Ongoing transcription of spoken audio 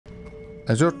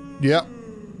Is there? Yep.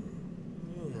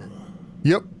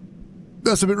 Yep.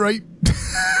 That's about right.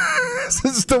 Is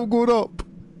it still going up?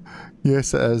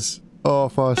 Yes, it is. Oh,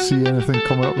 if I see anything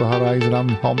coming up the horizon, I'm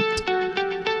humped.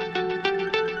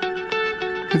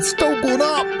 It's still going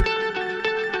up!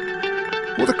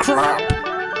 What the crap?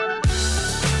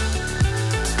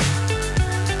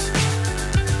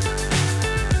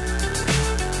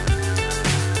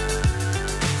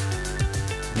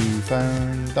 We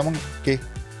found the monkey.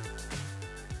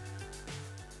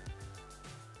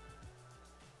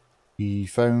 We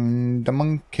found the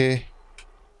monkey.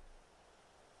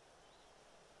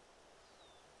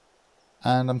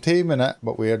 And I'm taming it,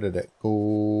 but where did it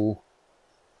go?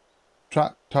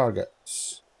 Track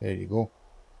targets. There you go.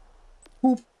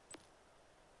 Whoop.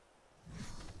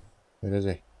 Where is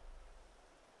he?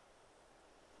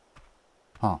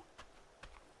 Huh.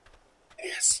 There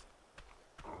he is.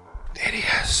 There he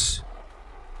is.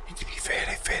 Need to be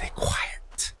very, very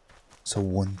quiet. It's a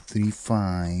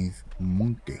 135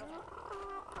 monkey.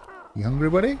 You hungry,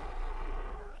 buddy?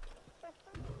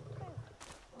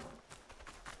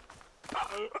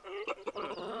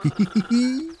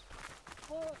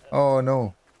 Oh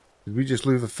no. Did we just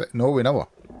lose effect? No, we never.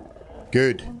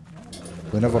 Good.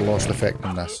 We never lost effect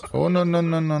on this. Oh no, no,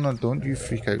 no, no, no. Don't you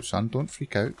freak out, son. Don't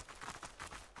freak out.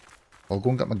 I'll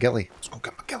go and get my ghillie. Let's go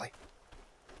get my ghillie.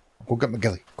 I'll go get my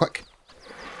ghillie. Quick.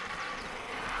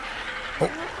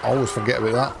 Oh, I always forget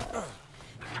about that.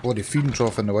 Bloody feeding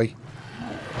trough in the way.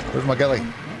 Where's my ghillie?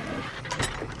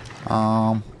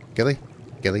 Ghillie?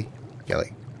 Ghillie?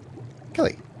 Ghillie?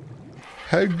 Ghillie?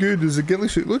 How good is the ghillie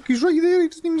suit? Look, he's right there. He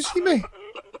doesn't even see me.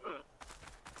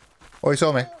 Oh, he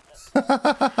saw me.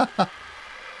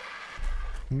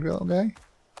 Hungry little guy?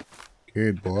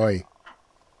 Good boy.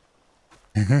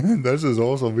 This is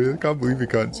awesome, man. I can't believe he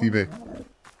can't see me.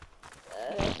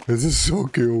 This is so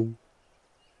cool.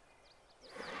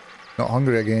 Not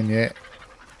hungry again yet.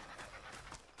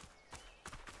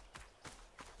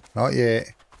 Not yet.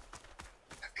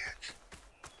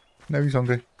 Now he's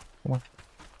hungry. Come on.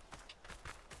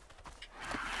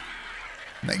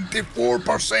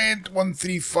 94%,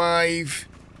 135.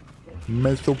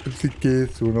 Messed up with the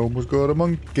case and almost got a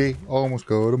monkey. Almost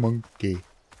got a monkey.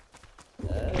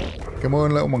 Come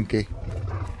on, little monkey.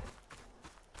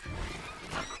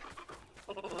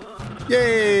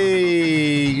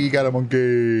 Yay! You got a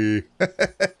monkey.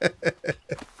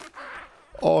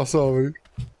 Awesome.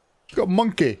 Got a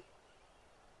monkey.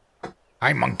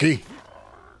 Hi, monkey.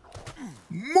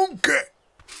 Monkey!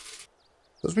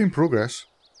 There's been progress.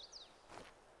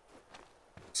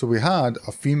 So we had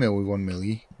a female with 1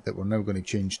 milli that we're now going to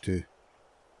change to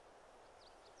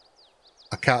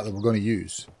a cat that we're going to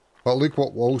use. But look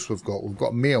what else we've got. We've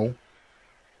got a male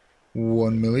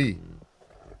 1 milli.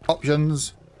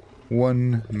 Options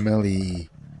 1 milli.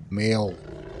 Male.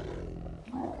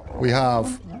 We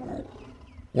have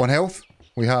 1 health.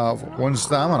 We have 1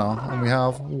 stamina. And we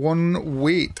have 1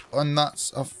 weight. And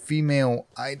that's a female.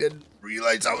 I didn't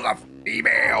realise that was a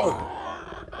female.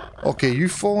 Okay, you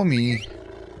follow me.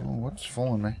 Oh, what's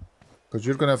following me? Because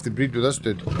you're going to have to breed with this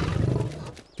dude.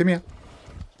 Come here.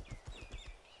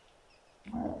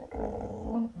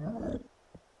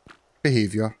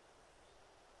 Behaviour.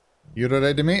 You're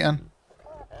already mating.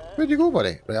 Where'd you go,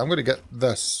 buddy? Right, I'm going to get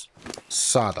this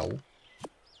saddle.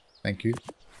 Thank you.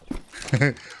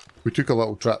 We took a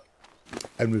little trip.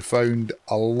 And we found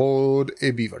a load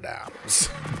of beaver dams.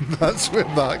 That's where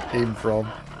that came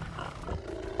from.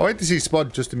 I went to see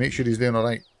Spud just to make sure he's doing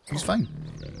alright. He's fine.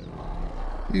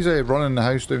 He's running the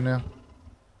house down there.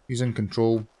 He's in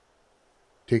control.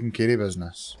 Taking care of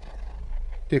business.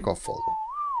 Take off full.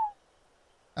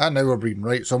 And now we're breeding,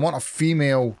 right? So I want a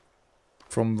female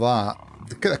from that.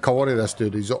 Look at the colour of this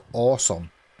dude. He's awesome.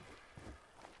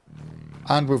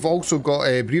 And we've also got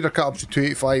a breeder cat up to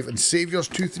 285 and Saviour's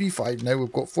 235. Now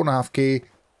we've got 4.5k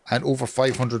and over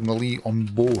 500 milli on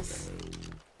both.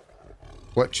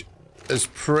 Which is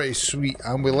pretty sweet.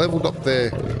 And we leveled up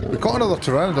the... We caught another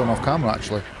Pteranodon off camera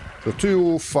actually. So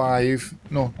 205,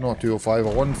 no, not 205, a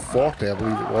 140 I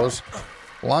believe it was.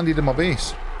 Landed in my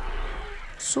base.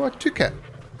 So I took it.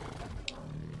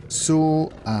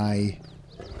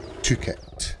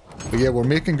 But yeah, we're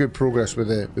making good progress with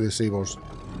the sabres.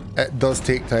 It does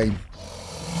take time.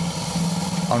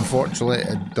 Unfortunately,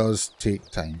 it does take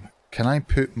time. Can I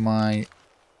put my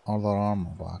other armor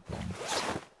back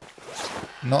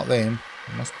on? Not them.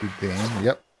 It must be them.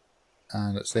 Yep.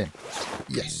 And it's them.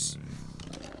 Yes.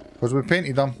 Because we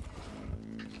painted them.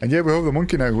 And yeah, we have the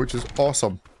monkey now, which is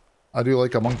awesome. I do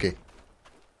like a monkey.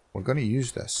 We're going to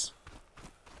use this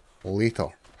later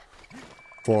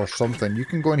for something. You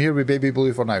can go in here with Baby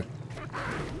Blue for now.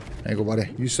 There you go,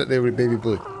 buddy. You sit there with baby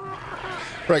blue.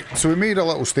 Right, so we made a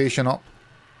little station up.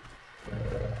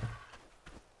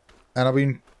 And I've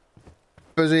been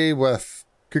busy with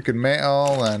cooking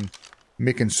metal and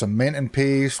making cementing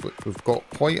paste, which we've got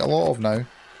quite a lot of now.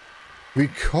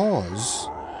 Because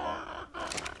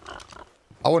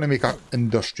I want to make an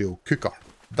industrial cooker.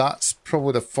 That's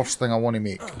probably the first thing I want to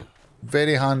make.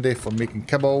 Very handy for making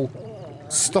kibble,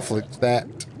 stuff like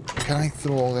that. Can I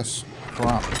throw all this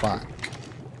crap back?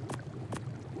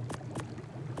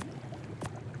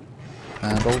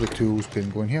 And all the tools can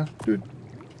go in here. Dude.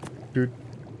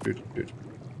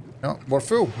 No, we're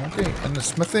full. Okay, and the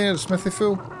smithy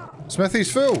full?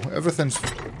 Smithy's full. Everything's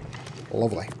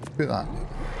lovely. Put that.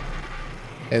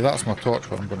 Hey, that's my torch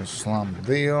where I'm going to slam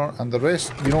there. And the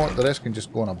rest, you know what, the rest can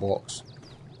just go in a box.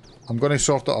 I'm going to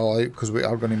sort it all out because we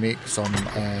are going to make some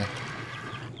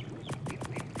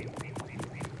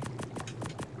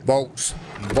vaults.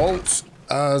 Vaults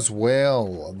as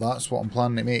well. That's what I'm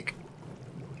planning to make.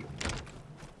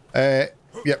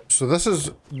 Yep, so this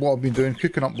is what I've been doing,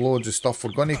 cooking up loads of stuff.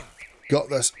 We're going to gut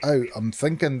this out. I'm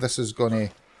thinking this is going to...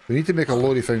 We need to make a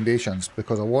load of foundations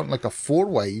because I want like a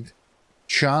 4-wide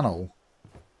channel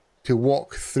to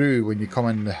walk through when you come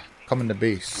in the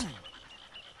base.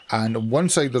 And on one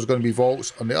side there's going to be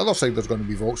vaults, on the other side there's going to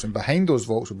be vaults, and behind those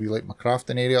vaults will be like my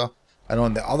crafting area, and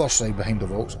on the other side behind the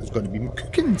vaults is going to be my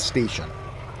cooking station.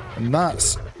 And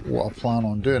that's what I plan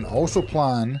on doing. I also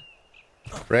plan...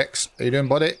 Rex, how you doing,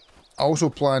 buddy? I also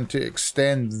plan to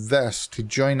extend this to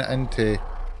join it into...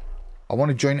 I want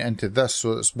to join it into this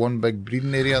so it's one big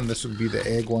breeding area, and this will be the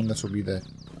egg one, this will be the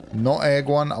not egg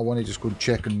one. I want to just go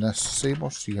check on this sabre,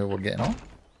 see how we're getting on.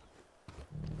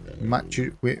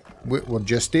 Wait, we're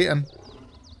gestating.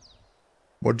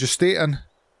 We're gestating.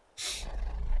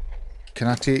 Can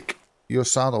I take your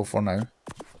saddle for now?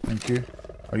 Thank you.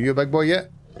 Are you a big boy yet?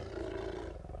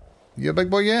 You a big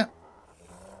boy yet?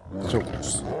 So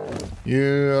close.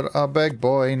 You're a big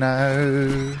boy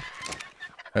now.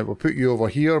 Right, we'll put you over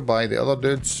here by the other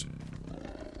dudes.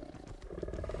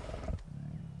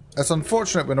 It's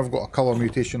unfortunate we never got a colour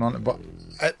mutation on it, but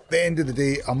at the end of the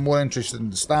day, I'm more interested in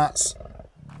the stats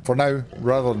for now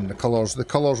rather than the colours. The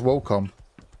colours will come.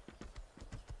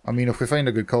 I mean, if we find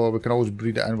a good colour, we can always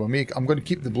breed it in. I'm going to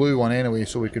keep the blue one anyway,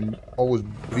 so we can always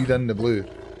breed in the blue.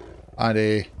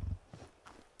 And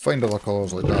find other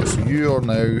colours like that. So you are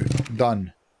now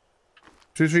done.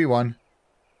 2, 3, 1.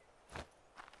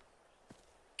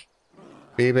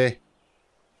 Baby.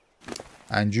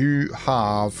 And you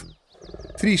have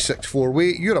 364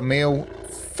 weight. You're a male.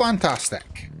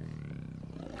 Fantastic.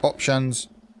 Options.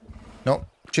 Nope.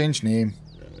 Change name.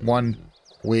 1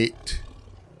 weight.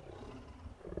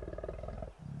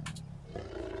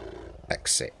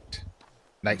 Accept.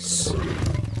 Nice.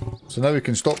 So now we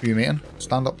can stop you mating.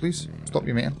 Stand up, please. Stop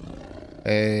you mating.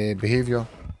 Behaviour.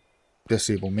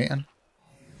 Disable mating.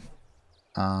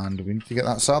 And we need to get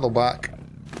that saddle back.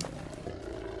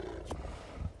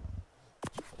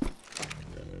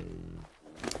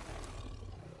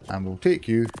 And we'll take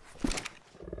you.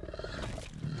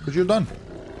 Because you're done.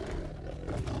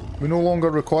 We no longer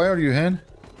require you, hen.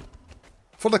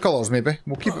 For the colours, maybe.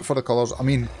 We'll keep it for the colours. I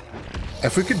mean,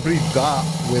 if we could breed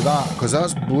that with that, because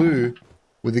that's blue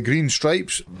with the green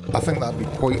stripes, I think that'd be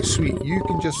quite sweet. You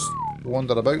can just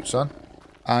wander about, son.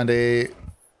 And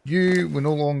we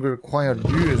no longer require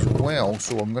you as well,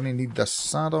 so I'm going to need this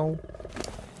saddle.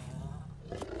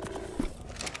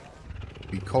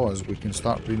 Because we can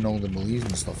start breeding all the melees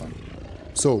and stuff in.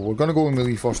 So, we're going to go with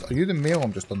melee first. Are you the male?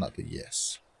 I'm just done that.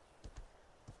 Yes.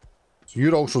 So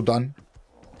you're also done.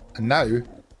 And now,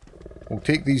 we'll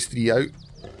take these 3 out.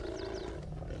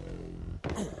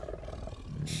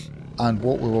 And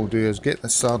what we will do is get the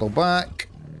saddle back.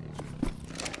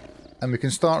 And we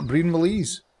can start breeding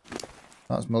melees.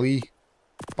 That's melee.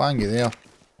 Bang you there.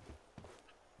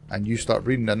 And you start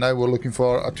breeding. And now we're looking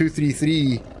for a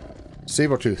 233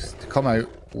 Sabertooth to come out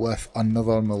with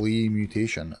another melee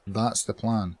mutation. That's the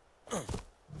plan.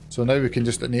 So now we can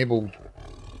just enable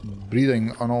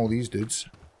breeding on all these dudes.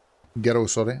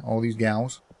 Girls, sorry. All these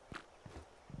gals.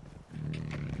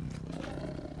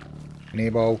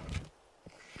 Enable.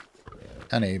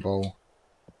 Enable.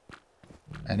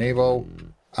 Enable.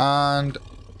 And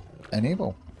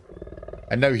enable.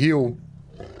 And now he'll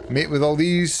mate with all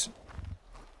these.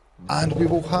 And we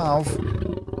will have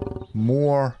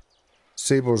more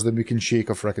sabres than we can shake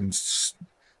a frickin'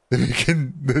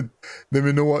 than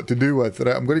we know what to do with.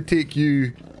 Right, I'm going to take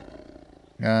you.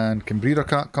 And can Breeder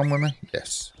Cat come with me?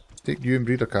 Yes. Let's take you and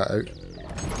Breeder Cat out.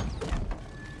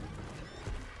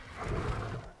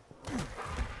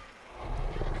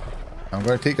 I'm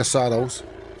going to take your saddles.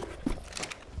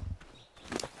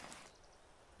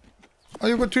 Oh,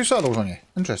 you've got 2 saddles on you.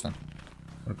 Interesting.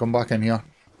 I'll come back in here.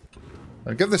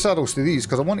 I'll give the saddles to these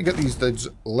because I want to get these dudes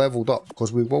leveled up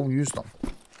because we will use them.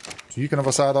 So you can have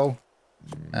a saddle.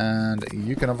 And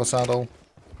you can have a saddle.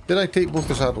 Did I take both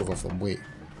the saddles off them? Wait.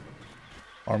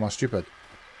 Or am I stupid?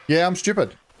 Yeah, I'm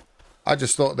stupid. I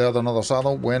just thought they had another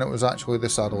saddle when it was actually the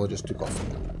saddle I just took off.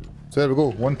 So there we go.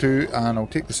 1, 2, and I'll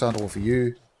take the saddle off of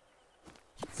you.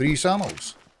 3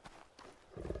 saddles.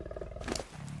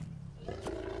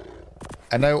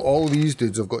 And now all these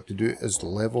dudes have got to do is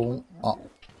level up.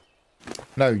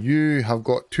 Now you have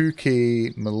got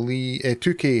 2k melee,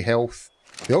 2k health.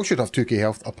 They all should have 2k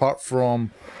health apart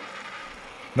from...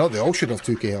 No, they all should have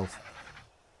 2k health.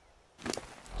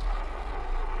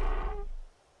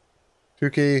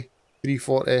 2k,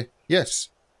 340. Yes.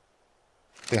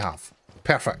 They have.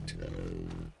 Perfect.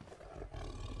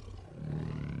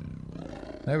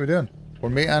 How are we doing? We're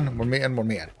mating, we're mating, we're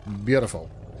mating.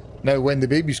 Beautiful. Now when the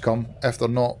babies come, if they're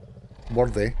not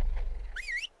worthy,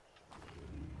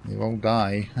 they will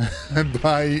die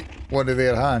by one of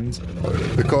their hands.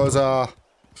 Because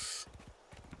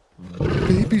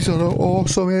babies are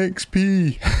awesome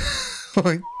XP.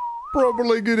 Like,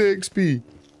 properly good XP.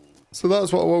 So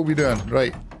that's what I will be doing.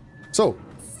 Right. So,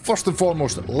 first and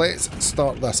foremost, let's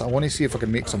start this. I want to see if I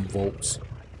can make some vaults.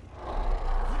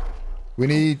 We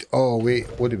need... Oh, wait.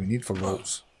 What do we need for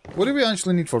vaults? What do we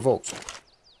actually need for vaults?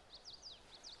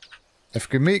 If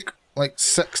we can make, like,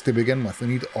 6 to begin with, we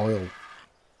need oil.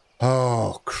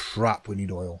 Oh, crap. We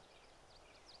need oil.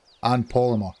 And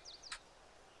polymer.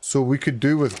 So we could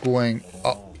do with going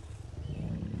up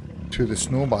to the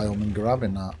snow biome and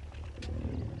grabbing that.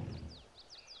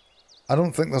 I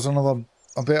don't think there's a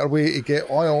better way to get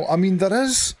oil. I mean, there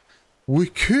is. We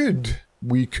could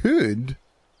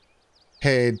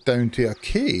head down to a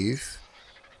cave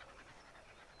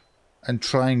and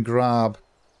try and grab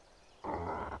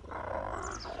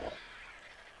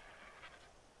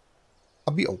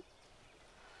a beetle.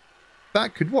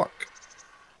 That could work.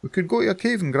 We could go to a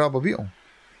cave and grab a beetle.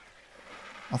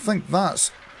 I think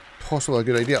that's possibly a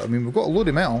good idea. I mean, we've got a load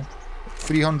of metal.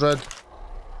 300.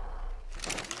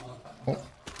 Oh,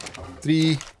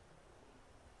 3.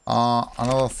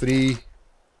 Another 3.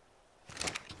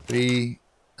 3.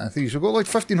 And 3. So we've got like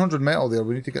 1500 metal there.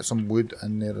 We need to get some wood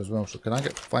in there as well. So can I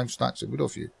get 5 stacks of wood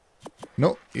off you?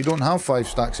 No, you don't have 5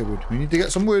 stacks of wood. We need to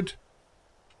get some wood.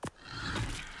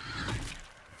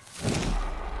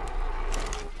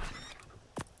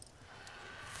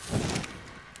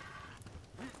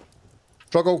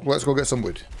 Struggle, let's go get some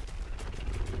wood.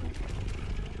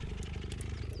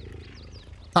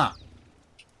 Ha!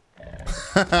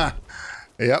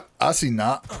 Yep, I seen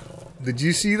that. Did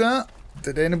you see that?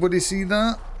 Did anybody see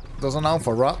that? There's an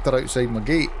alpha raptor outside my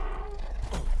gate.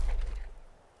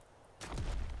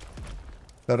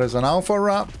 There is an alpha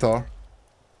raptor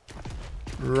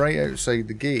right outside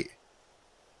the gate.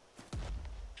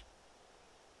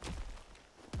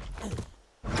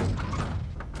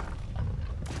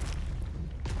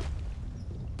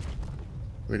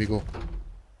 Where'd he go?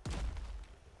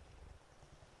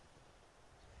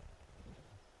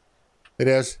 It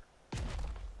is.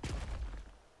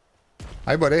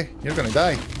 Hi, buddy. You're gonna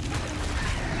die.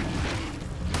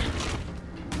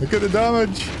 Look at the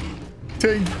damage.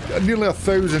 Nearly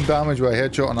 1,000 damage with a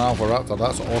headshot on an Alpha Raptor.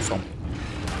 That's awesome.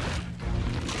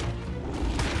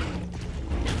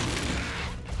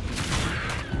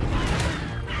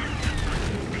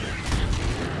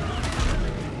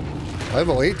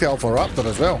 Level 80 Alpha Raptor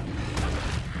as well.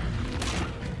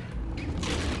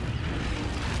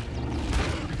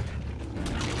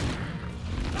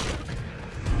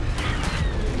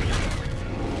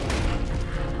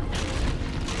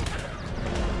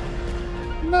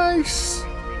 Nice.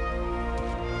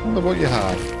 Wonder what you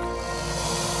have.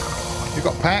 You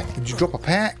got a pack? Did you drop a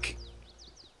pack?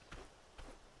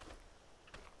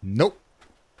 Nope.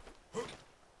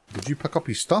 Did you pick up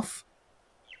his stuff?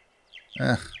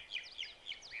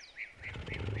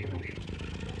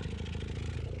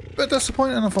 Bit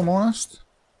disappointing if I'm honest.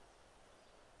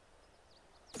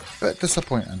 Bit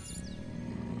disappointing.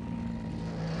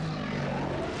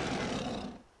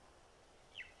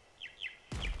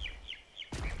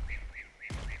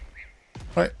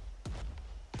 Right.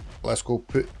 Let's go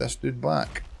put this dude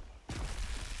back.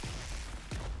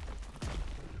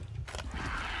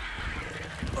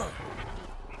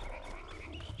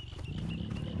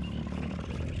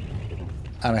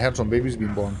 And I heard some babies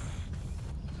being born.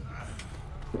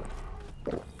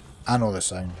 I know the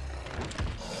sound.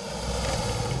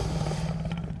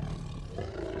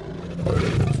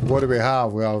 So what do we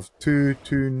have? We have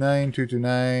 229,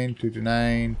 229,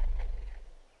 229.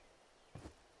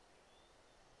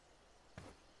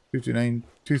 229,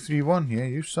 231. Yeah,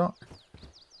 you suck.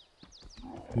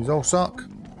 These all suck.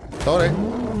 Sorry.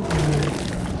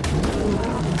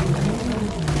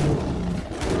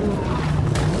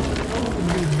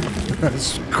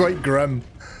 It's quite grim.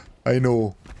 I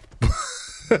know.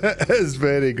 It is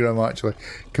very grim, actually.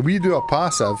 Can we do a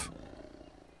passive?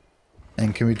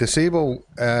 And can we disable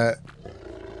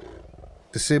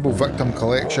victim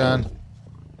collection?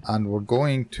 And we're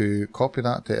going to copy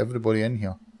that to everybody in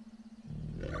here.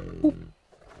 Oop.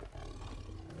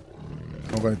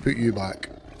 I'm going to put you back.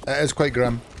 It is quite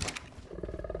grim,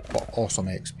 but awesome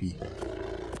XP.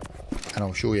 And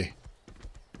I'll show you.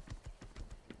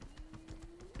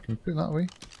 Can we put that away?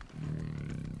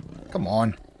 Come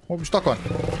on. What are we stuck on?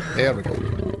 There we go.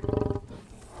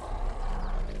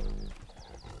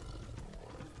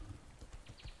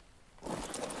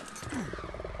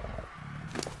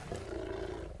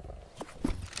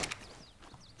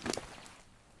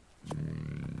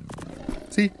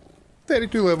 See?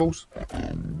 32 levels.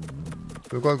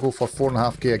 We've got to go for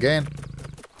 4.5k again.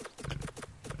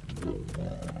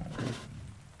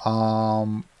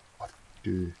 What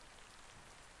do?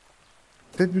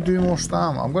 Did we do more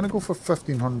stamina? I'm going to go for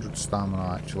 1500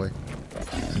 stamina actually.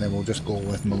 And then we'll just go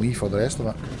with melee for the rest of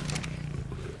it.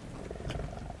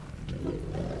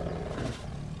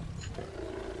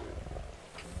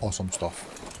 Awesome stuff.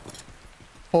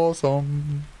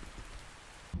 Awesome.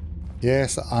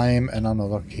 Yes, I'm in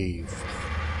another cave.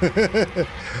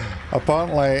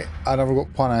 Apparently, I never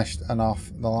got punished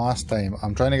enough the last time.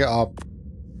 I'm trying to get up.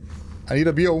 I need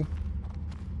a beetle.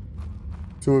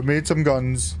 So we've made some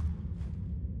guns.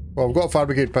 Well, I've got a fire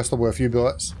brigade pistol with a few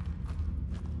bullets.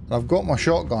 And I've got my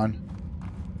shotgun.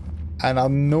 And I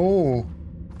know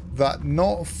that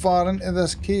not far into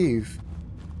this cave,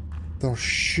 there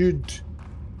should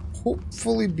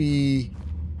hopefully be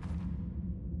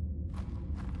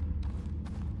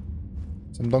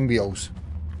some dung beetles.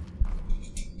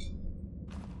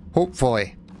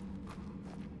 Hopefully.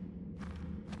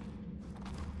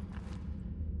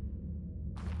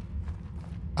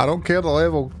 I don't care the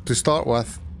level to start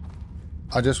with.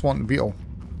 I just want the beetle.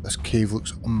 This cave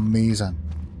looks amazing.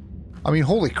 I mean,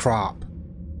 holy crap.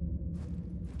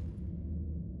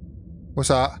 What's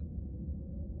that?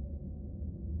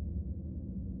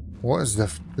 What is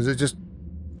this? Is it just...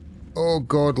 Oh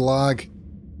god, lag.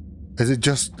 Is it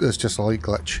just... It's just a light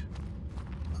glitch.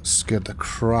 That scared the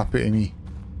crap out of me.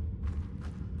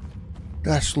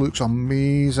 This looks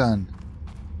amazing.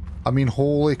 I mean,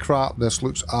 holy crap, this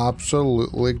looks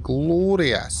absolutely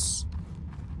glorious.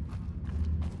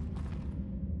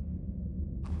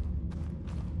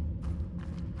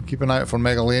 Keep an eye out for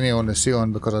Megalania on the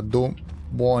ceiling because I don't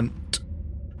want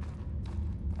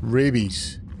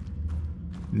rabies.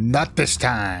 Not this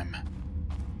time.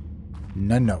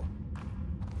 No, no.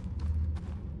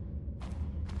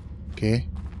 Okay.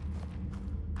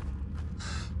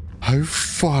 How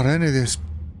far into this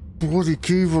bloody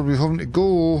cave are we having to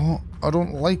go? I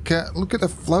don't like it. Look at the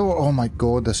flower. Oh my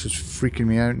god, this is freaking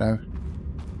me out now.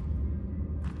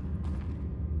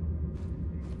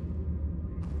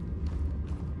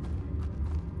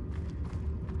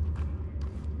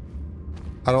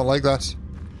 I don't like this.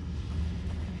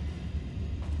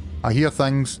 I hear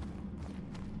things.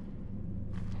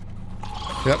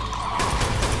 Yep.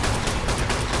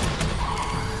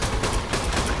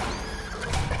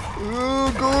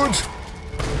 Oh god.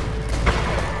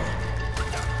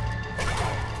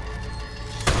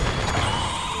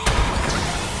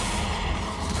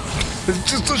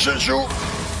 It's just a shit show.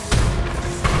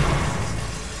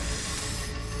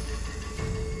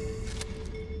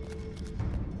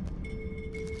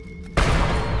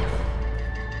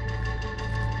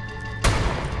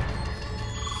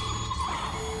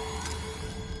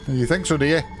 You think so, do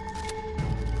you?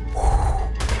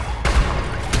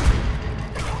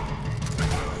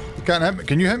 You can't hit me.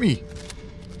 Can you hit me?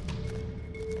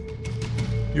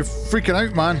 You're freaking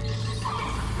out, man.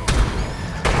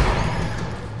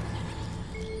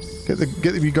 Get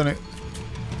the wee gun out.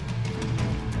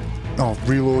 Oh,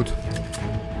 reload.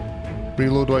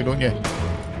 Reload, why don't you?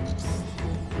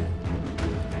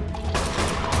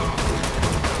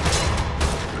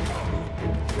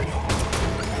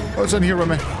 What's in here with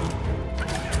me?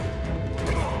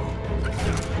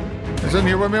 It's in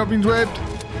here with me, I've been webbed.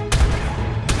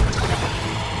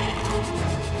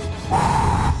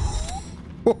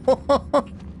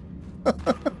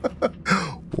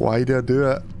 Why do I do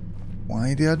it?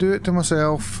 Why do I do it to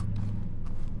myself?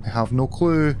 I have no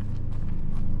clue.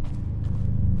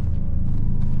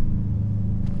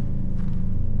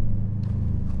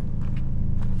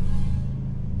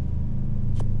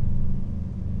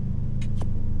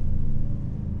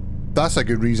 That's a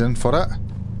good reason for it.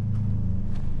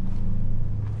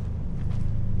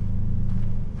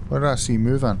 What did I see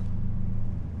moving?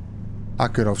 I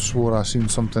could have swore I seen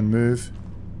something move.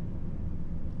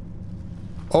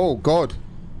 Oh god.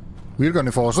 We're going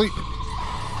to fall asleep.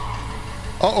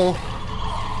 Uh-oh.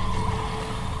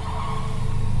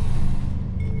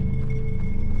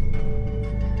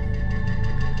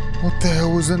 What the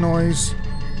hell was the noise?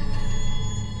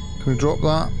 Can we drop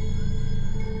that?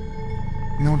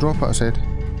 No, drop it, I said.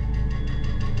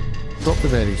 Drop the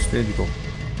berries. There you go.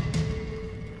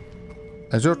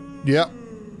 Is there? Yep.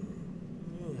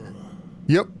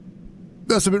 Yep.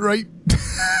 That's about right.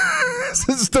 Is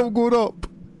it still going up?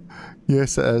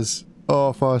 Yes, it is. Oh,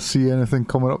 if I see anything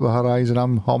coming up the horizon,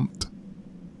 I'm humped.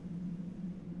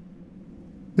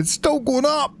 It's still going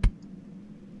up!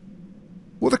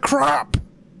 What the crap?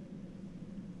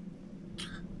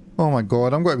 Oh my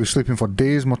god, I'm going to be sleeping for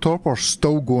days. My torpor's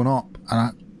still going up.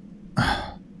 And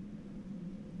I...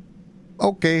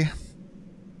 Okay.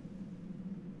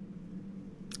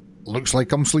 Looks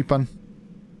like I'm sleeping.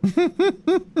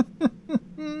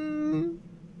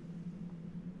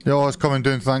 Oh, it's coming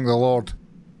down, thank the Lord.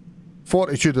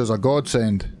 Fortitude is a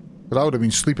godsend. But I would have been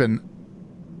sleeping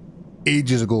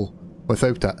ages ago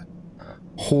without it.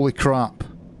 Holy crap.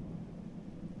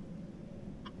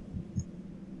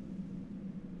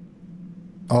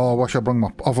 Oh, I wish I brought my...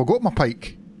 Have I got my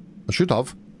pike? I should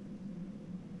have.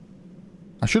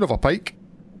 I should have a pike.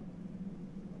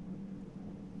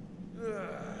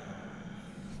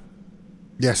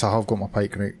 Yes, I have got my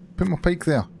pike, right. Put my pike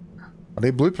there. Are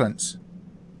they blueprints?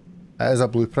 It is a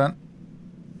blueprint.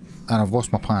 And I've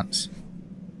lost my pants.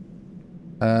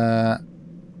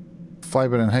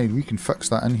 Fibre and hide. We can fix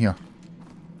that in here.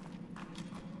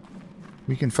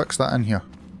 We can fix that in here.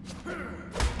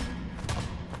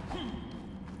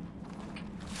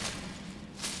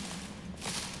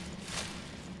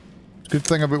 Good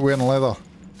thing about wearing leather.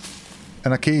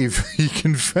 In a cave, you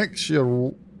can fix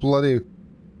your bloody...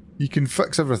 You can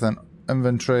fix everything.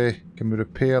 Inventory can be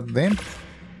repaired then.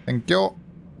 Thank you.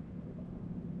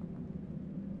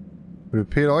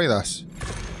 Repair all of this.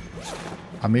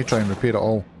 I may try and repair it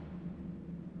all.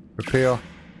 Repair.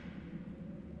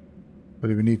 What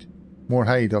do we need? More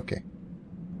hide, okay.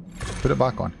 Put it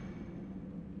back on.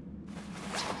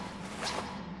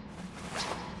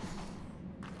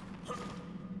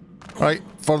 Right,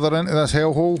 further into this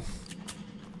hellhole.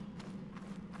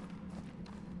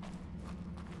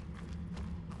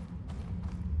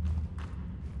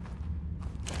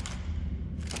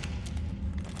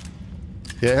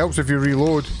 Yeah, it helps if you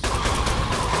reload.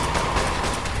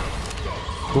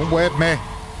 Don't web me.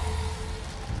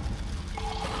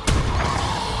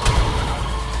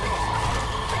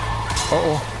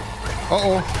 Uh-oh.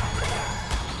 Uh-oh.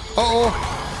 Uh-oh.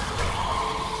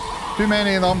 Too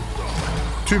many of them.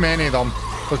 Too many of them.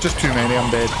 There's just too many, I'm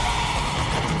dead.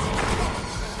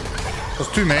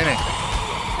 There's too many.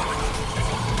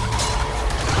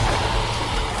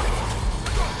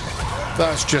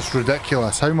 That's just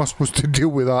ridiculous. How am I supposed to deal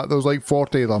with that? There's like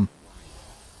 40 of them.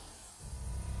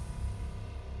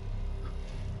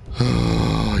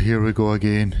 Here we go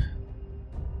again.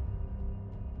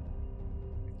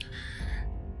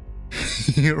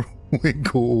 Here we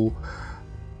go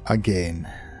again.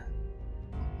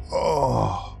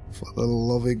 Oh, for the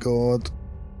love of God.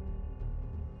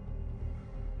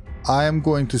 I am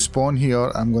going to spawn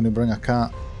here. I'm going to bring a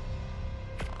cat.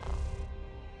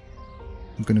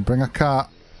 I'm going to bring a cat.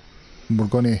 And we're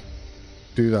going to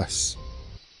do this.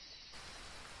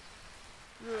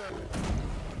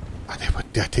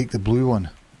 Did I take the blue one?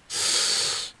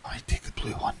 I might take the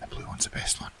blue one. The blue one's the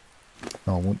best one.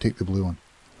 No, I won't take the blue one.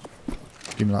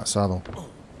 Give me that saddle.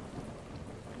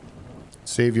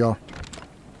 Saviour.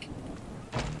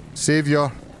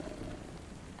 Saviour.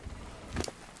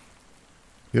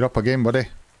 You're up again, buddy.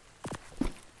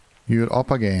 You're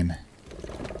up again.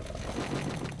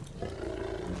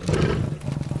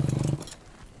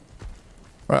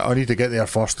 Right, I need to get there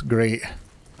first. Great.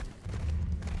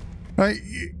 Right.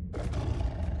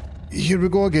 Here we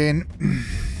go again.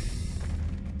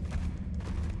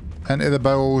 Into the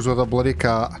bowels with a bloody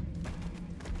cat.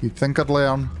 You'd think I'd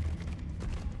learn.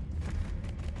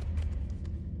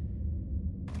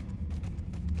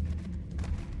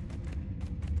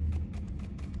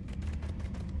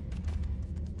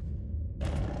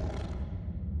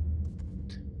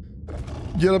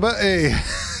 You're a bit,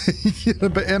 you're a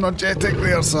bit energetic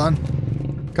there,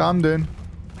 son. Calm down.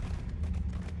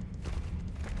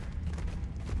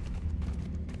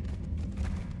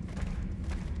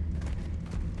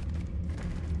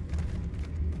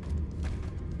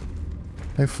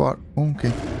 How far?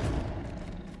 Okay.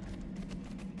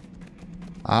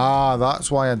 Ah,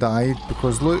 that's why I died,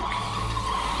 because look.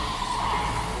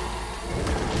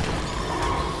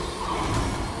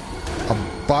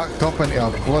 I'm backed up into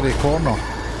a bloody corner.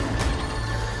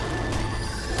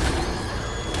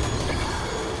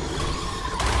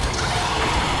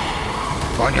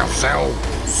 On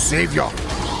yourself, saviour.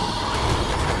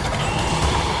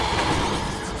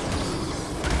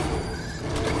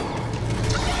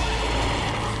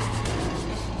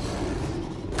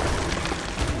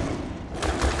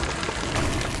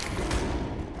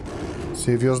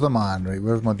 Saviour's the man, right?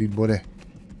 Where's my dead body?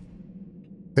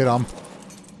 There I am.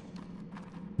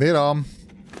 There I am.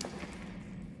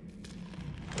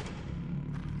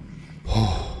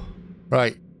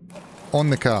 Right. On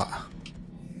the cart.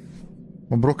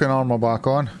 My broken armour back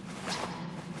on.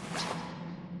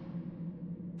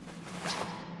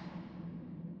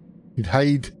 You'd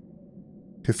hide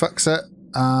to fix it,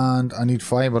 and I need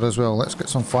fibre as well. Let's get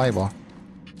some fibre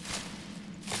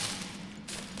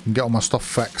and get all my stuff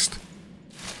fixed.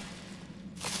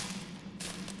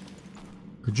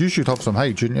 Because you should have some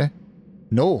hide, shouldn't you?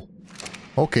 No.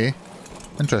 Okay.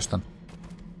 Interesting.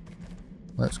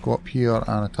 Let's go up here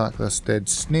and attack this dead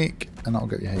snake, and that'll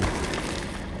get you hide.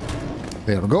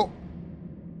 There we go.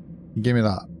 Give me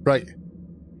that. Right.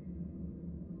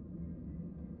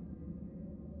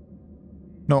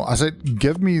 No, I said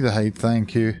give me the hide,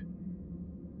 thank you.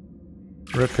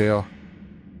 Repair.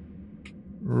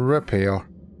 Repair.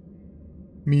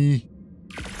 Me.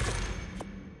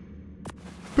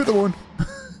 Put them on.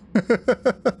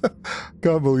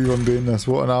 Can't believe I'm doing this.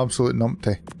 What an absolute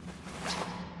numpty.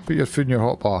 Put your food in your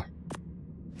hotbar.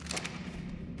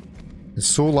 It's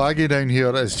so laggy down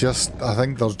here, it's just, I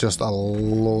think there's just a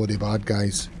load of bad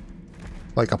guys.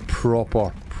 Like a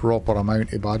proper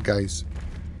amount of bad guys.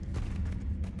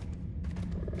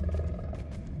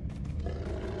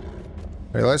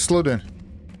 Right, let's slow down.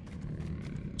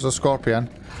 There's a scorpion.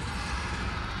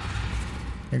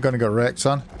 You're gonna get wrecked,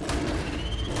 son.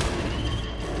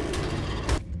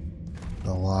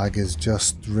 The lag is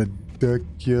just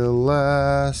ridiculous.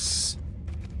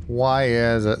 Why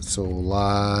is it so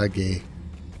laggy?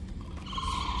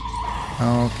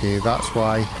 Okay, that's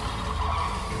why.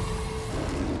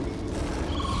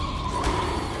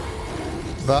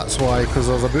 That's why, because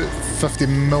there's about 50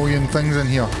 million things in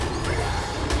here.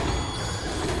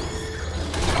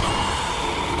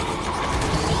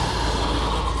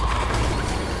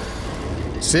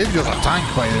 Saviour's a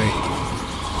tank, by the way.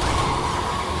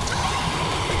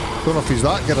 Don't know if he's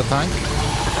that good a tank,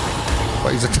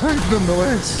 but he's a tank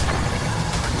nonetheless.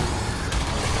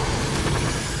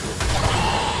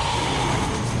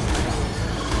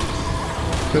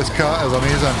 This cat is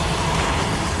amazing.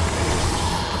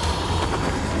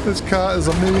 This cat is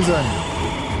amazing.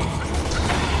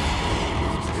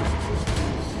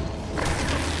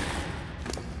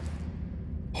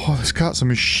 Oh, this cat's a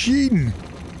machine.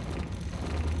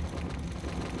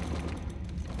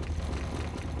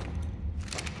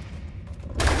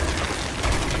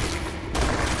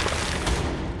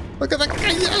 Look at the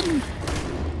kiting!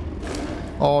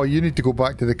 Oh, you need to go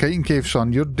back to the kiting cave,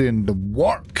 son. You're doing the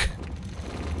work.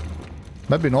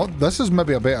 Maybe not. This is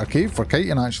maybe a better cave for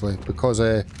kiting, actually, because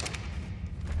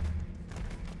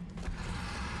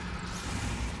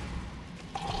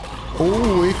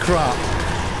holy crap.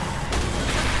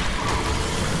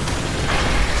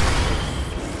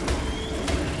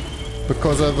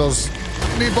 Because there's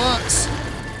no bats.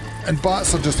 And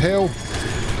bats are just hell.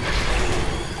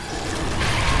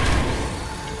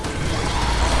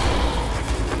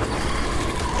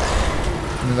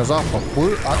 I mean, there's a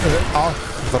blue.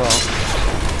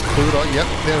 Yep,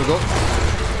 there we go.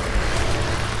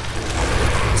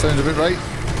 Sounds a bit right.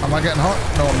 Am I getting hurt?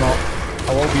 No, I'm not.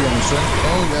 I will be in the soon.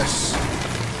 Oh, yes.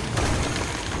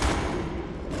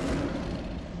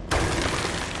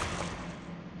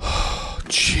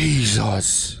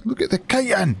 Jesus. Look at the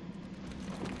kiting.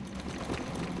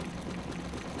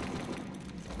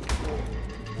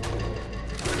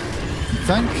 You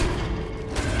think?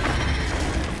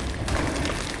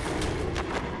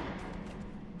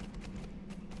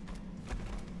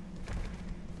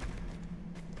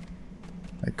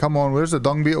 Hey, come on, where's the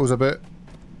dung beetles about?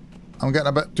 I'm getting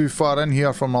a bit too far in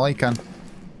here for my liking.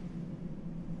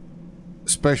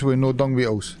 Especially with no dung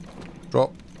beetles.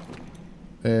 Drop.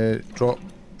 Drop.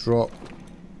 Drop.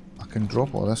 I can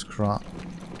drop all this crap.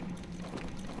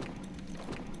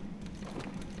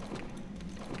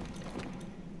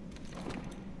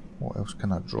 What else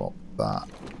can I drop? That.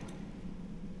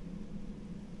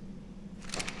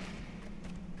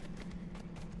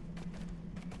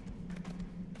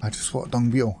 I just want a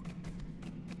dung beetle.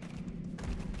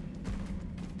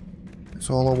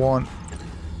 That's all I want.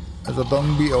 There's a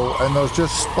dung beetle, and there's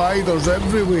just spiders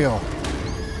everywhere.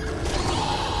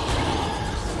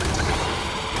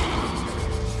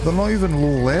 They're not even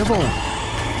low level.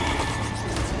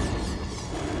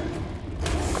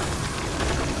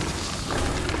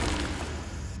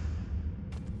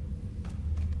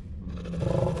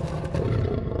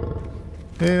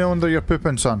 No wonder you're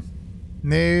pooping, son.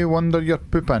 No wonder you're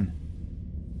pooping.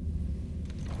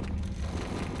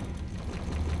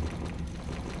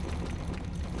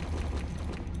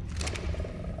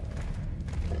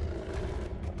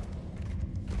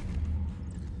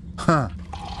 Huh.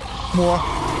 More.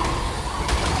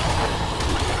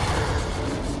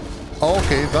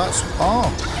 Okay, that's...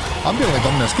 Oh, I've nearly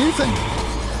done this cave thing.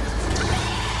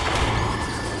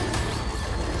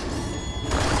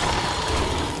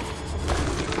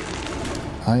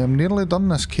 I am nearly done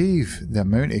this cave. The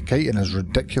amount of kiting is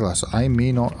ridiculous. I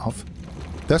may not have...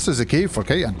 This is a cave for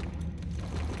kiting.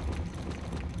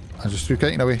 I just threw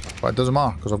kiting away, but it doesn't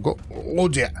matter because I've got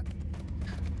loads of it.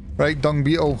 Right, dung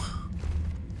beetle.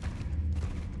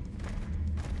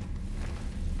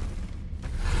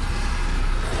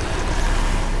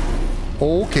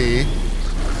 Okay.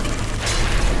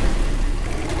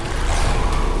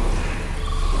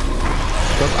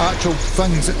 There's actual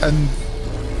things in...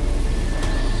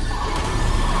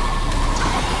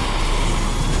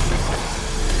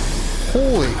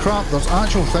 Holy crap, there's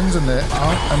actual things in the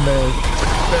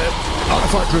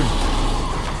artifact room.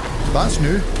 That's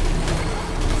new.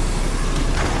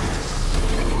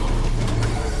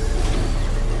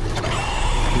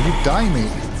 Will you die,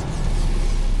 mate?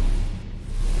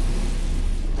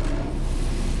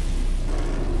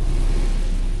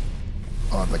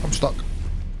 Oh, I think I'm stuck.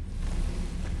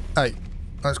 Hey,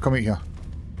 let's come out here.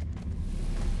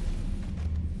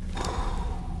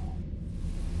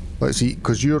 Let's eat,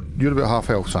 because you're about half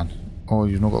health, son. Oh,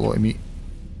 you've not got a lot of meat.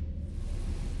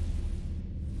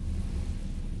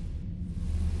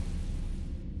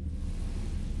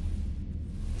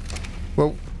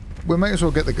 Well, we might as well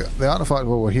get the artifact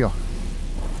while we're here.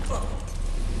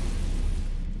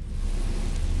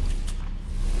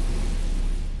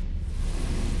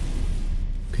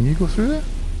 Can you go through there?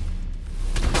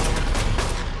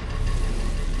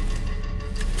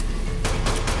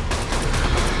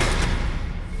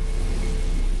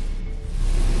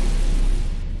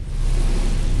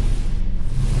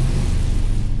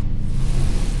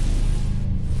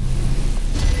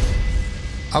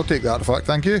 I'll take the artifact,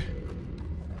 thank you.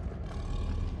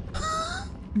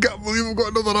 Can't believe I've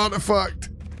got another artifact.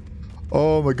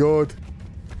 Oh my god.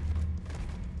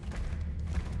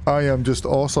 I am just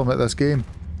awesome at this game.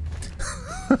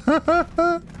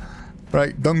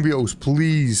 Right, dung beetles,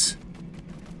 please.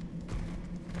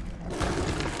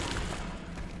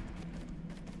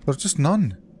 There's just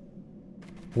none.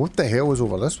 What the hell is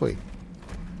over this way?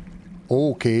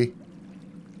 Okay.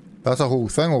 That's a whole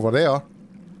thing over there.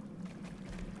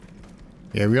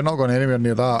 Yeah, we're not going anywhere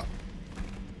near that.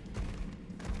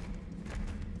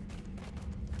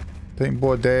 Titan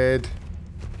boy dead.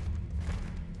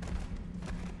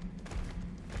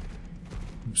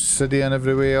 Obsidian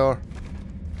everywhere.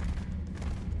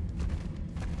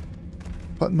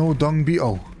 But no dung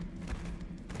beetle.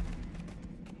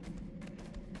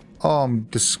 Oh, I'm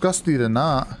disgusted in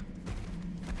that.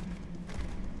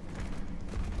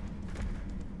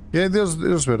 Yeah,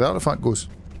 there's where the artifact goes.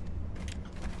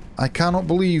 I cannot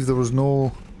believe there was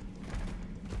no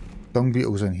dung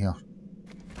beetles in here.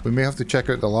 We may have to check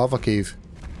out the lava cave.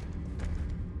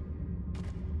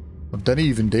 Or didn't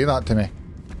even do that to me.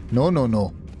 No, no,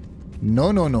 no.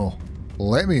 No, no, no.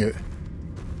 Let me out.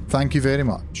 Thank you very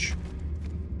much.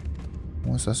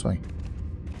 What's this way?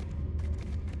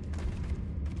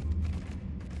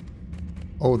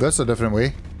 Oh, that's a different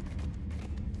way.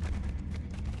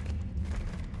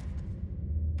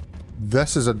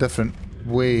 This is a different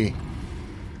way.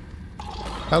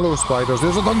 Hello, spiders.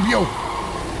 There's a dung beetle.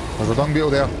 There's a dung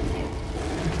beetle there.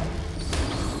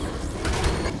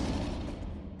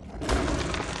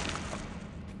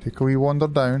 Take a wee wander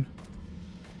down.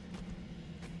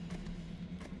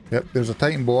 Yep, there's a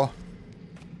titan boa.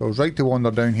 I was right to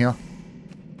wander down here.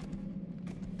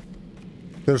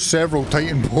 There's several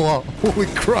titan boa. Holy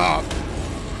crap!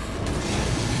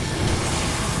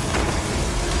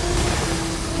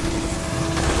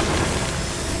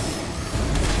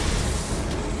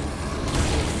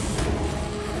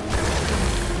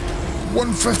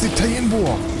 $150 titan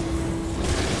boa.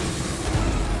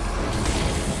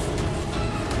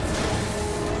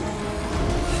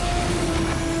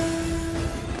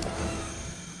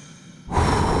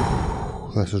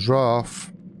 This is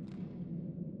rough.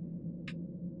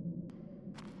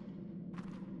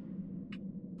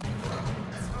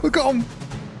 Look at him!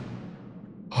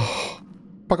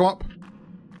 Pick him up.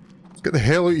 Let's get the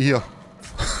hell out of here.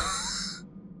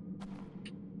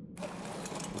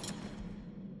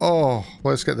 Oh,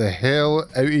 let's get the hell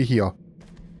out of here.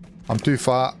 I'm too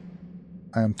fat.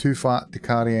 I am too fat to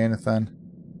carry anything.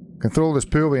 I can throw this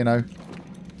pool away now.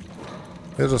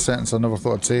 There's a sentence I never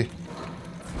thought I'd say.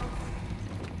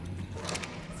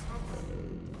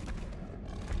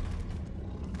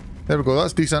 There we go,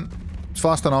 that's decent. It's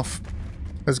fast enough.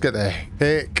 Let's get the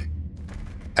heck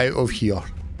out of here.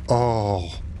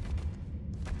 Oh.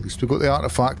 At least we got the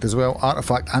artifact as well.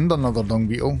 Artifact and another dung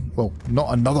beetle. Well,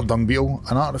 not another dung beetle,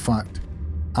 an artifact.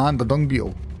 And a dung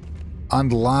beetle.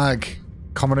 And lag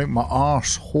coming out my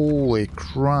arse. Holy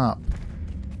crap.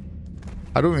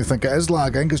 I don't even think it is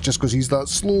lag. I think it's just because he's that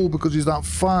slow, because he's that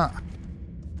fat.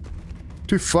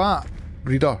 Too fat.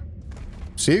 Breeder.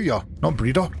 Saviour, not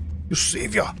breeder. You're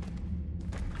saviour.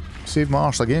 Save my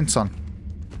arse again, son.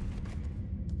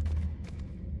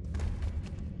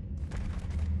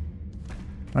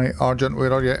 Right, Argent,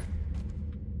 where are you?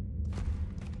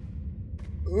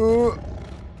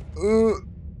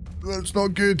 That's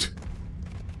not good.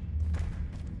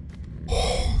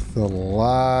 Oh, the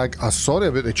lag. I'm sorry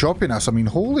about the choppiness. I mean,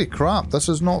 holy crap, this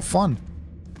is not fun.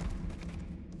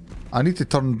 I need to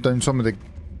turn down some of the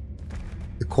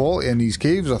quality in these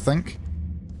caves, I think.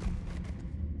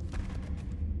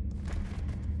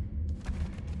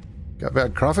 Get a bit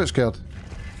of graphics card.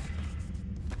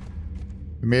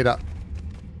 We made it.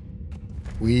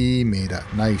 We made it.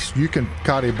 Nice. You can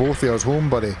carry both of us home,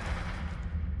 buddy.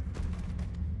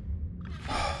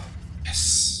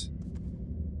 Yes.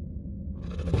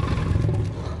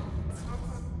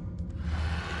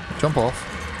 Jump off.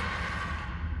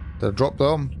 Did I drop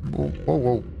down? Whoa, whoa,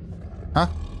 whoa. Huh?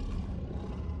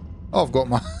 Oh, I've got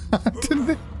my hand in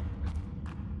there.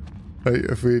 Right,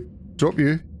 if we drop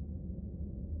you.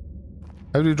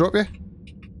 How do we drop you?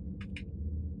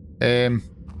 And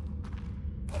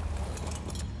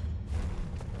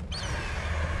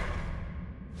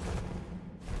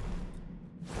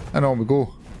on we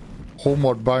go.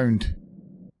 Homeward bound.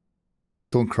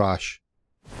 Don't crash.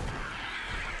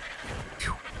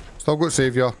 Phew. Still got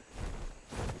saviour.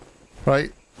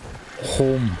 Right.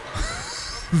 Home.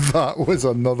 That was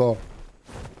another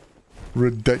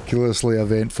ridiculously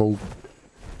eventful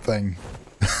thing.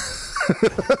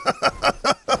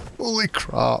 Holy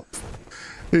crap.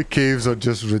 The caves are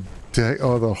just ridiculous.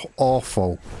 Oh, they're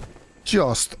awful.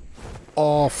 Just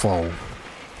awful.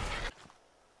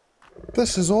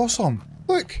 This is awesome.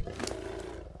 Look.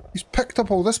 He's picked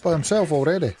up all this by himself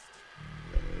already.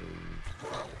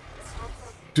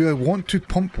 Do I want to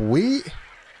pump weight?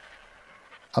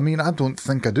 I mean, I don't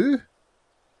think I do.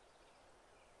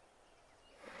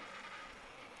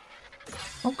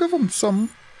 I'll give him some.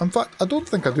 In fact, I don't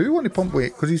think I do want to pump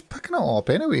weight because he's picking it all up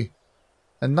anyway.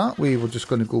 And that way we're just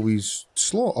going to go his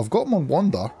slot. I've got him on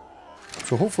Wonder.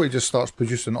 So hopefully he just starts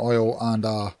producing oil and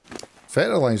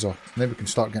fertiliser. And then we can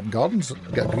start getting gardens,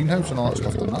 get a greenhouse and all that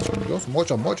stuff. And that's going to be awesome.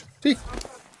 Watch him, watch. See?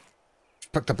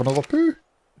 Picked up another poo.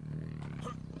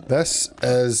 This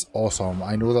is awesome.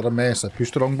 I know they're a mess. I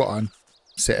pushed the wrong button,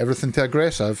 set everything to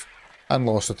aggressive, and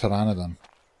lost the Pteranodon.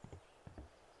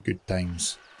 Good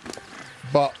times.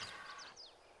 But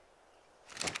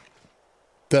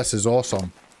this is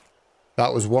awesome.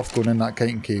 That was worth going in that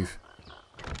chitin cave.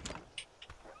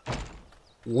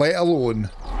 Let alone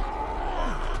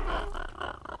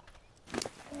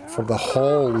for the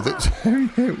haul that's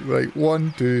right.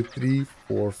 1, 2, 3,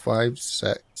 4, 5,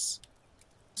 6,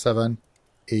 7,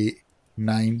 8,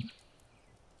 9,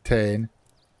 10,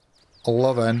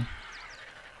 11.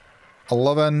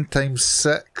 11 times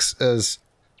 6 is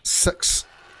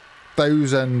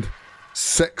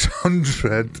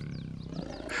 6,600.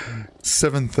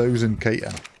 7,000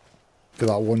 chitin for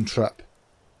that one trip.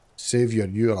 Saviour,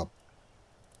 you're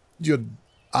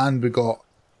and we got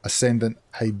Ascendant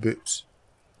hide boots.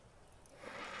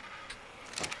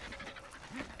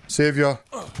 Saviour,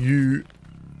 you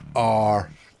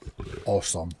are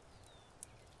awesome.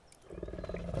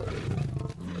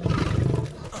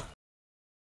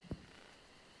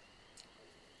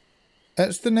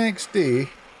 It's the next day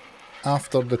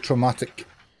after the traumatic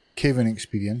caving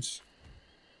experience.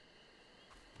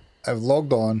 I've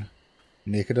logged on,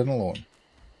 naked and alone,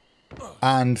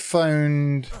 and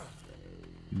found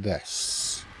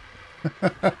this.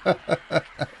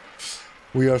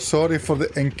 We are sorry for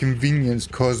the inconvenience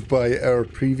caused by our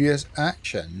previous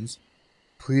actions.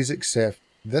 Please accept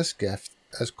this gift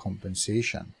as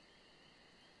compensation.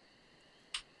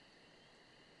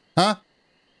 Huh?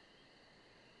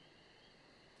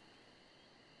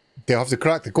 Do I have to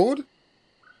crack the code?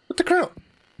 What the crap?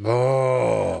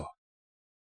 Oh.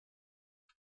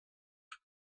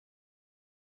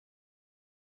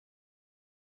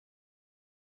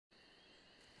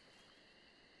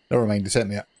 Never mind, they sent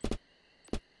me it.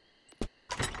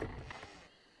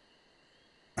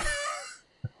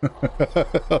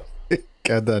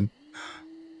 Kidding.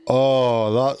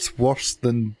 Oh, that's worse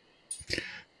than...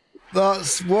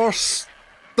 That's worse.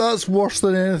 That's worse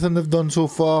than anything they've done so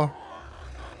far.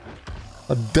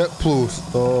 A Diplo.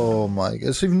 Oh my...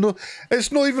 It's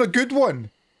not even a good one.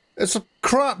 It's a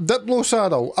crap Diplo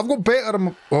saddle. I've got better in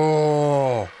my...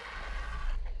 Oh.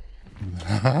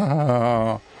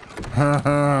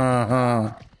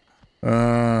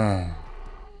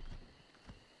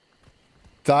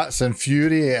 That's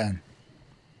infuriating.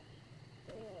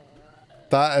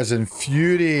 That is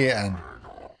infuriating.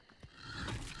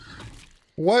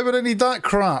 Why would I need that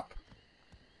crap?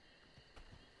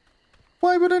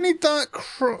 Why would I need that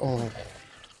crap? Oh.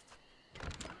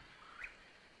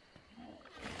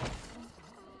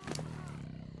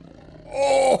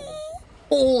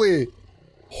 Oh,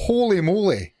 holy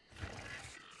moly.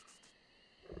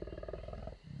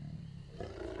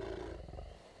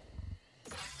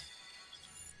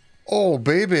 Oh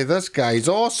baby, this guy's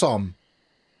awesome.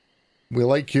 We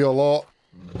like you a lot.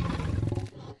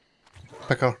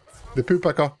 Picker. The poo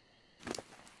picker.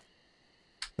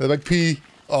 The big P.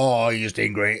 Oh, you're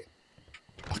doing great.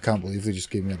 I can't believe they just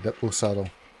gave me a Diplo saddle.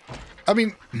 I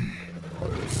mean...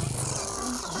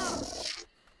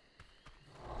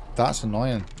 That's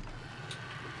annoying.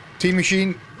 Tea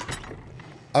machine.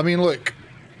 I mean, look.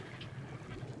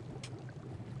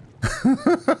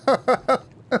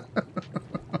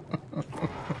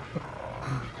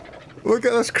 Look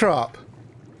at this crap.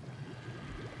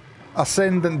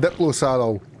 Ascendant Diplo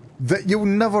saddle that you'll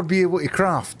never be able to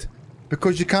craft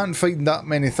because you can't find that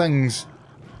many things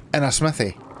in a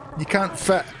smithy. You can't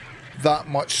fit that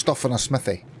much stuff in a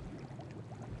smithy.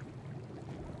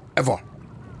 Ever.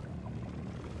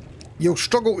 You'll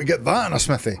struggle to get that in a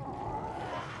smithy.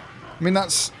 I mean,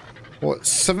 that's, what,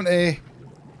 70,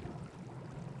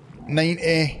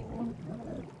 90,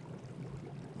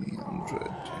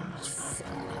 300,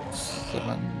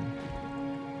 7.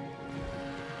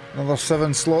 Another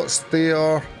 7 slots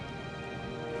there.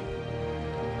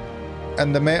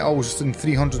 And the metals in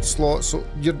 300 slots, so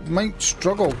you might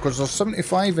struggle because there's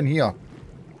 75 in here.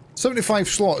 75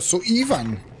 slots, so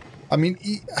even, I mean,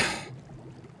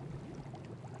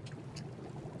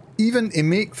 even to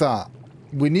make that,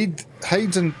 we need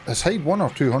hides and, is hide 1 or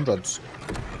 200s?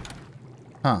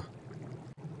 Huh.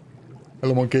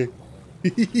 Hello monkey.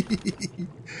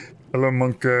 Hello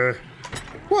monkey.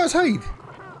 What is hide?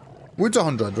 Wood's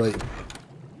 100, right.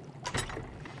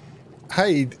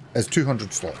 Hide is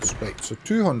 200 slots, right, so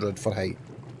 200 for hide.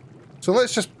 So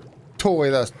let's just total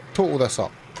this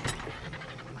up.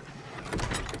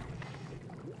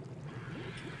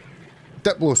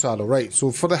 Diplo saddle, right, so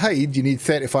for the hide you need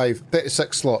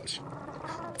 36 slots.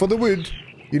 For the wood,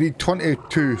 you need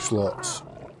 22 slots.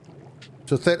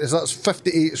 So that's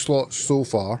 58 slots so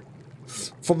far.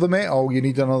 For the metal, you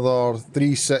need another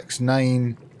 3, 6,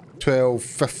 9, 12,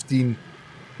 15,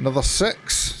 another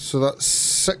 6. So that's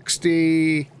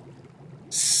 60,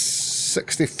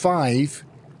 65.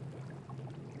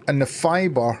 And the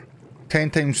fibre,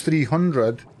 10 times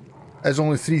 300, is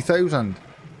only 3,000.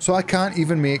 So I can't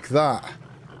even make that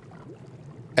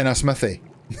in a smithy.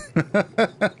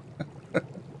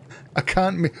 I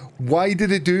can't make... Why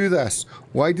did it do this?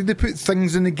 Why did they put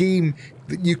things in the game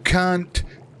that you can't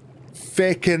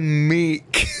feckin'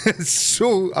 make?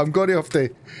 So, I'm gonna have to...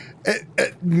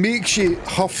 It makes you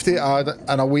have to add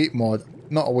an await mod.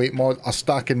 Not a wait mod, a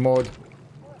stacking mod.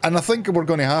 And I think we're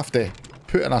gonna have to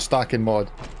put in a stacking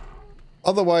mod.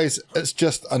 Otherwise, it's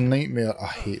just a nightmare. I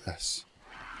hate this.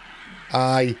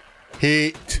 I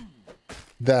hate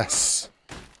this.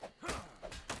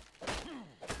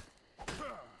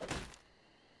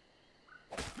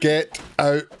 Get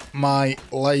out my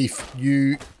life,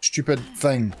 you stupid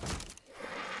thing.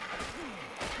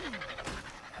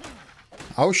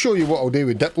 I'll show you what I'll do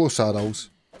with Diplo saddles.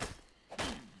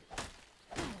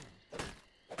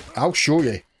 I'll show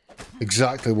you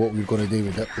exactly what we're going to do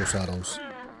with Diplo saddles.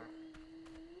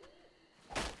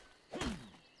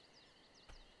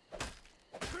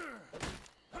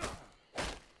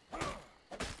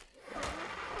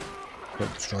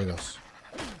 Let's destroy this.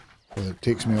 Well, it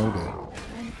takes me all day.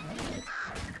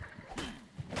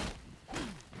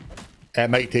 It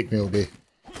might take me all day.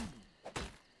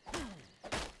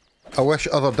 I wish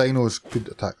other dinos could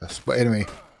attack this. But anyway,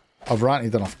 I've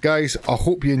ranted enough. Guys, I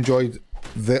hope you enjoyed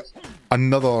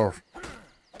another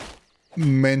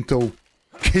mental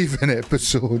caving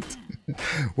episode.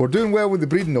 We're doing well with the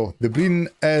breeding though. The breeding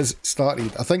is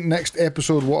started. I think next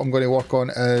episode what I'm going to work on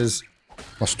is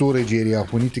my storage area.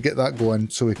 We need to get that going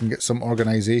so we can get some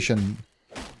organisation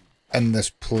in this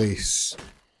place.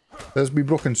 This will be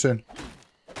broken soon.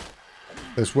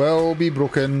 This will be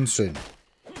broken soon.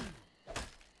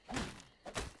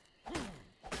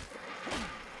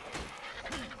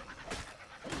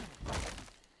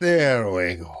 There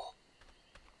we go.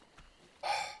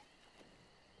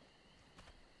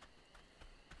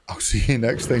 I'll see you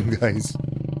next time, guys.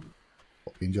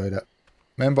 Hope you enjoyed it.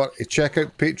 Remember to check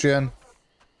out Patreon.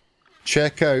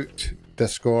 Check out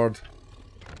Discord.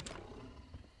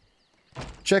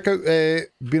 Check out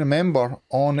being a member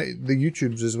on the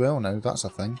YouTubes as well now. That's a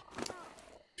thing.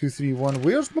 231.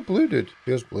 Where's my blue dude?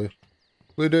 There's blue.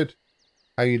 Blue dude.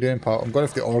 How you doing, pal? I'm going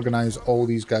to have to organise all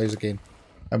these guys again.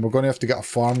 And we're going to have to get a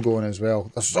farm going as well.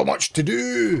 There's so much to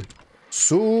do.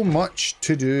 So much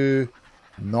to do.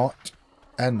 Not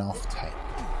enough time.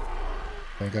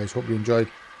 Okay, guys. Hope you enjoyed.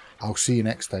 I'll see you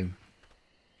next time.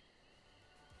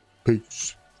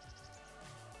 Peace.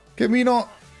 Give me not.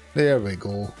 There we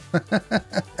go.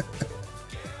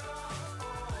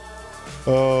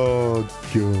 Oh,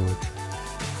 God.